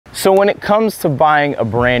So when it comes to buying a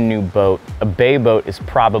brand new boat, a bay boat is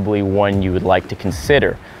probably one you would like to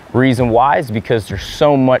consider. Reason why is because there's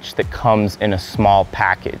so much that comes in a small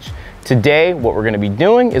package. Today, what we're gonna be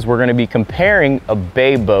doing is we're gonna be comparing a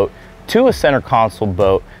bay boat to a center console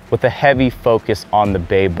boat with a heavy focus on the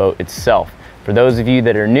bay boat itself. For those of you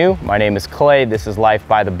that are new, my name is Clay, this is Life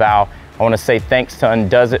by the Bow. I wanna say thanks to Un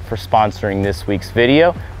Duz It for sponsoring this week's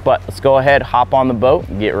video, but let's go ahead, hop on the boat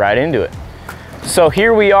and get right into it. So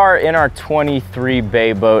here we are in our 23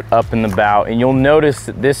 bay boat up in the bow, and you'll notice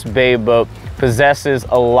that this bay boat possesses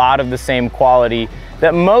a lot of the same quality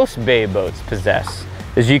that most bay boats possess.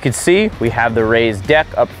 As you can see, we have the raised deck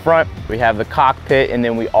up front, we have the cockpit, and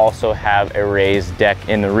then we also have a raised deck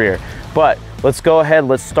in the rear. But let's go ahead,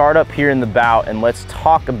 let's start up here in the bow and let's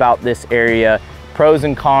talk about this area, pros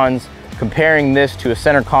and cons, comparing this to a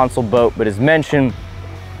center console boat. But as mentioned,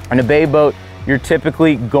 in a bay boat, you're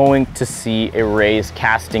typically going to see a raised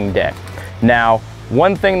casting deck. Now,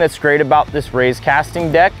 one thing that's great about this raised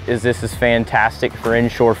casting deck is this is fantastic for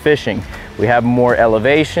inshore fishing. We have more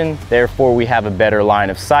elevation, therefore we have a better line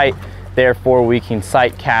of sight, therefore we can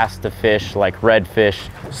sight cast the fish like redfish,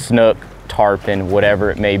 snook, tarpon,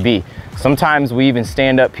 whatever it may be. Sometimes we even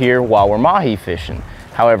stand up here while we're mahi fishing.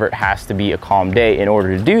 However, it has to be a calm day in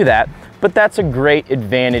order to do that, but that's a great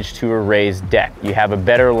advantage to a raised deck. You have a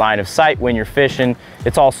better line of sight when you're fishing.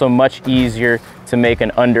 It's also much easier to make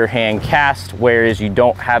an underhand cast, whereas you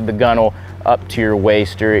don't have the gunnel up to your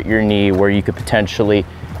waist or at your knee where you could potentially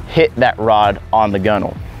hit that rod on the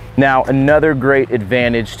gunnel. Now, another great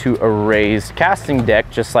advantage to a raised casting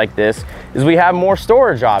deck just like this is we have more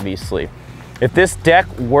storage, obviously. If this deck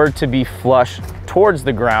were to be flush towards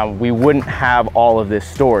the ground, we wouldn't have all of this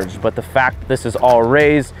storage. But the fact that this is all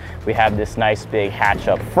raised, we have this nice big hatch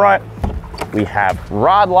up front. We have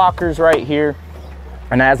rod lockers right here.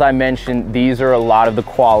 And as I mentioned, these are a lot of the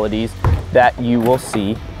qualities that you will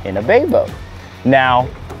see in a bay boat. Now,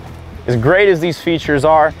 as great as these features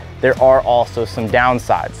are, there are also some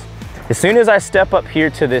downsides. As soon as I step up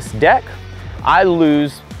here to this deck, I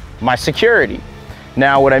lose my security.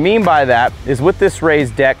 Now, what I mean by that is with this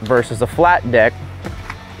raised deck versus a flat deck,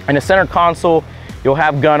 in a center console, you'll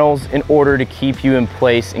have gunnels in order to keep you in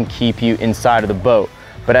place and keep you inside of the boat.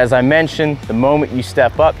 But as I mentioned, the moment you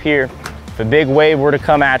step up here, if a big wave were to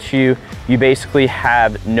come at you, you basically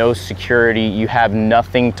have no security. You have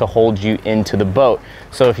nothing to hold you into the boat.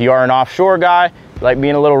 So if you are an offshore guy, you like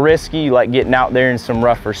being a little risky, you like getting out there in some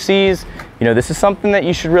rougher seas, you know, this is something that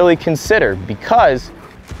you should really consider, because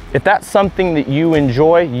if that's something that you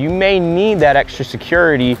enjoy, you may need that extra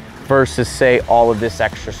security versus, say, all of this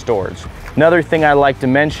extra storage. Another thing I like to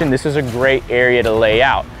mention, this is a great area to lay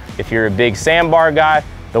out. If you're a big sandbar guy,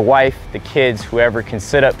 the wife, the kids, whoever can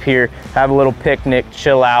sit up here, have a little picnic,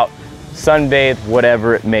 chill out, sunbathe,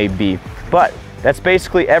 whatever it may be. But that's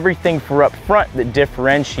basically everything for up front that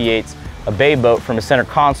differentiates a bay boat from a center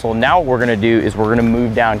console. Now what we're gonna do is we're gonna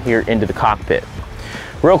move down here into the cockpit.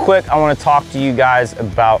 Real quick, I want to talk to you guys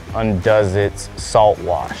about Un Duz It's salt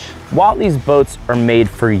wash. While these boats are made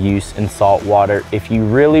for use in salt water, if you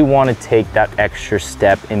really want to take that extra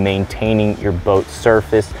step in maintaining your boat's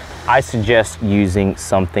surface, I suggest using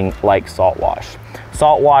something like salt wash.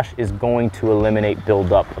 Salt wash is going to eliminate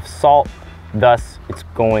buildup of salt, thus it's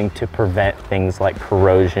going to prevent things like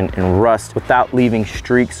corrosion and rust without leaving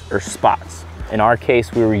streaks or spots. In our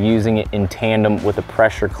case, we were using it in tandem with a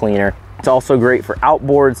pressure cleaner. It's also great for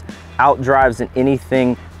outboards, outdrives, and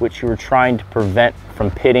anything which you were trying to prevent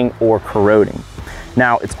from pitting or corroding.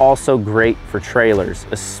 Now, it's also great for trailers,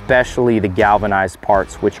 especially the galvanized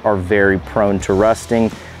parts, which are very prone to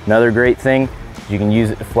rusting. Another great thing, you can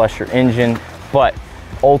use it to flush your engine, but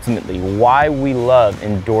ultimately, why we love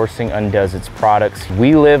endorsing Un Duz It's products,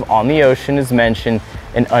 we live on the ocean as mentioned,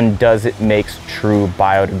 and Un Duz It makes true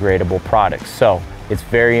biodegradable products. So it's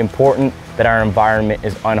very important that our environment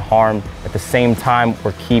is unharmed. At the same time,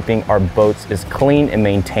 we're keeping our boats as clean and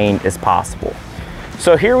maintained as possible.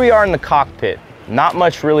 So here we are in the cockpit. Not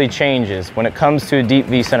much really changes. When it comes to a deep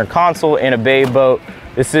V center console and a bay boat,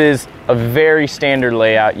 this is a very standard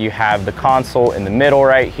layout. You have the console in the middle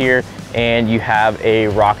right here, and you have a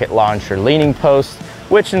rocket launcher leaning post,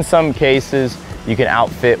 which in some cases you can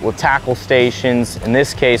outfit with tackle stations. In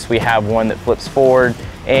this case, we have one that flips forward,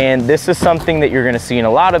 and this is something that you're gonna see in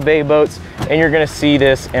a lot of bay boats, and you're gonna see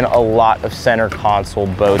this in a lot of center console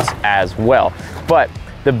boats as well. But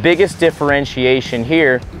the biggest differentiation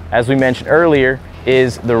here, as we mentioned earlier,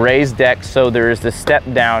 is the raised deck. So there is the step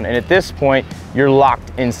down, and at this point, you're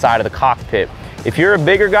locked inside of the cockpit. If you're a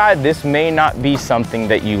bigger guy, this may not be something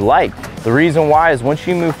that you like. The reason why is once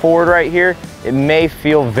you move forward right here, it may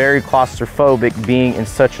feel very claustrophobic being in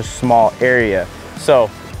such a small area. So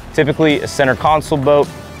typically a center console boat,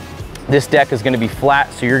 this deck is going to be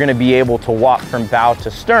flat, so you're going to be able to walk from bow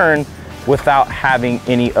to stern without having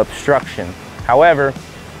any obstruction. However,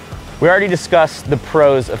 we already discussed the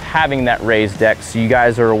pros of having that raised deck, so you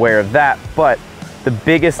guys are aware of that, but the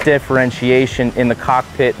biggest differentiation in the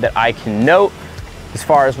cockpit that I can note as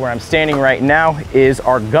far as where I'm standing right now is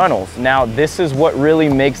our gunnels. Now, this is what really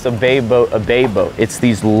makes a bay boat a bay boat. It's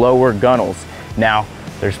these lower gunnels. Now,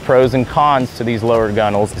 there's pros and cons to these lower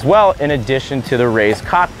gunnels as well, in addition to the raised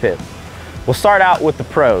cockpit. We'll start out with the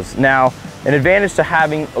pros. Now, an advantage to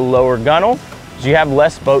having a lower gunnel is you have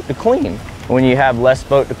less boat to clean. When you have less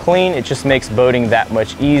boat to clean, it just makes boating that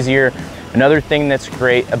much easier. Another thing that's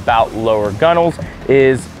great about lower gunnels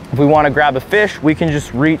is if we want to grab a fish, we can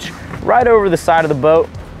just reach right over the side of the boat,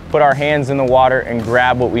 put our hands in the water and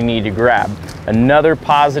grab what we need to grab. Another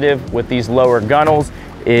positive with these lower gunnels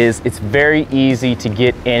is it's very easy to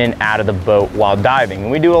get in and out of the boat while diving.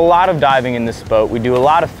 And we do a lot of diving in this boat. We do a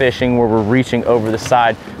lot of fishing where we're reaching over the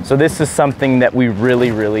side. So this is something that we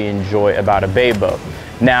really enjoy about a bay boat.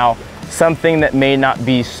 Now, something that may not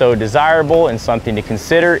be so desirable and something to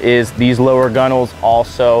consider is these lower gunnels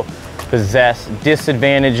also possess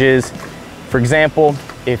disadvantages. For example,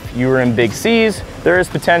 if you were in big seas, there is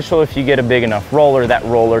potential if you get a big enough roller, that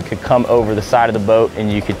roller could come over the side of the boat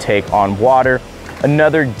and you could take on water.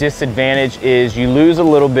 Another disadvantage is you lose a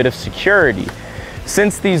little bit of security.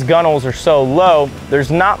 Since these gunnels are so low,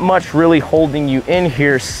 there's not much really holding you in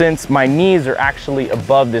here since my knees are actually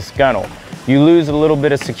above this gunnel. You lose a little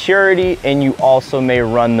bit of security and you also may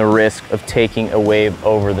run the risk of taking a wave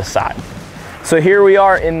over the side. So here we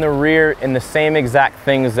are in the rear, and the same exact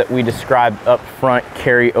things that we described up front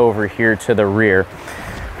carry over here to the rear.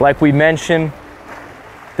 Like we mentioned,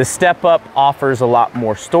 the step up offers a lot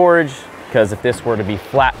more storage because if this were to be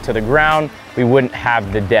flat to the ground, we wouldn't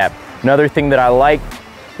have the depth. Another thing that I like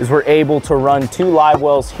is we're able to run 2 live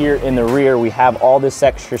wells here in the rear. We have all this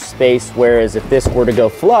extra space, whereas if this were to go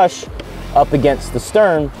flush up against the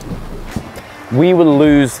stern, we would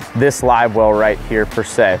lose this live well right here per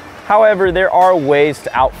se. However, there are ways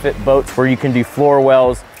to outfit boats where you can do floor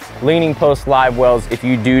wells, leaning post live wells if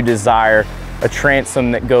you do desire a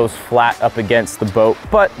transom that goes flat up against the boat,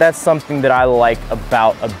 but that's something that I like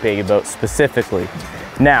about a bay boat specifically.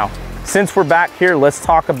 Now, since we're back here, let's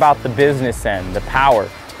talk about the business end, the power.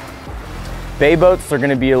 Bay boats are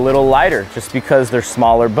going to be a little lighter just because they're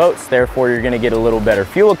smaller boats, therefore you're going to get a little better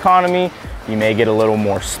fuel economy, you may get a little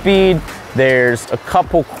more speed. There's a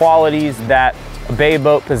couple qualities that a bay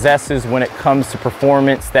boat possesses when it comes to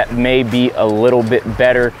performance that may be a little bit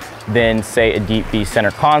better than, say, a deep V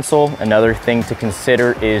center console. Another thing to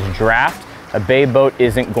consider is draft. A bay boat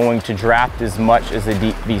isn't going to draft as much as a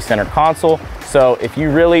deep V center console. So if you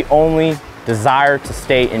really only desire to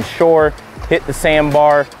stay inshore, hit the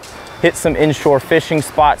sandbar, hit some inshore fishing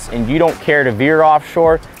spots, and you don't care to veer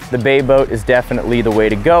offshore, the bay boat is definitely the way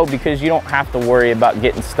to go because you don't have to worry about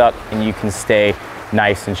getting stuck and you can stay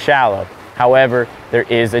nice and shallow. However, there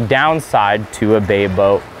is a downside to a bay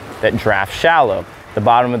boat that drafts shallow. The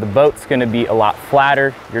bottom of the boat's gonna be a lot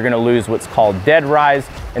flatter. You're gonna lose what's called dead rise,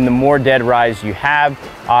 and the more dead rise you have,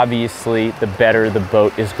 obviously, the better the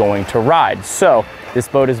boat is going to ride. So this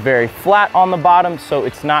boat is very flat on the bottom, so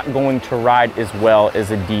it's not going to ride as well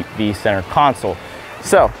as a deep V center console.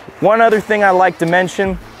 So one other thing I like to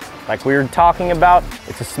mention, like we were talking about,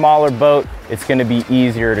 it's a smaller boat. It's going to be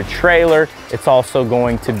easier to trailer. It's also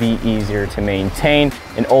going to be easier to maintain.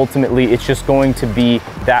 And ultimately, it's just going to be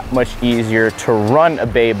that much easier to run a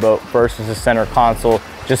bay boat versus a center console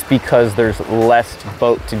just because there's less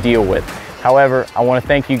boat to deal with. However, I want to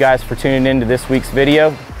thank you guys for tuning in to this week's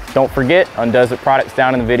video. Don't forget, Un Duz It products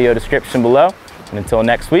down in the video description below. And until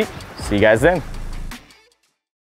next week, see you guys then.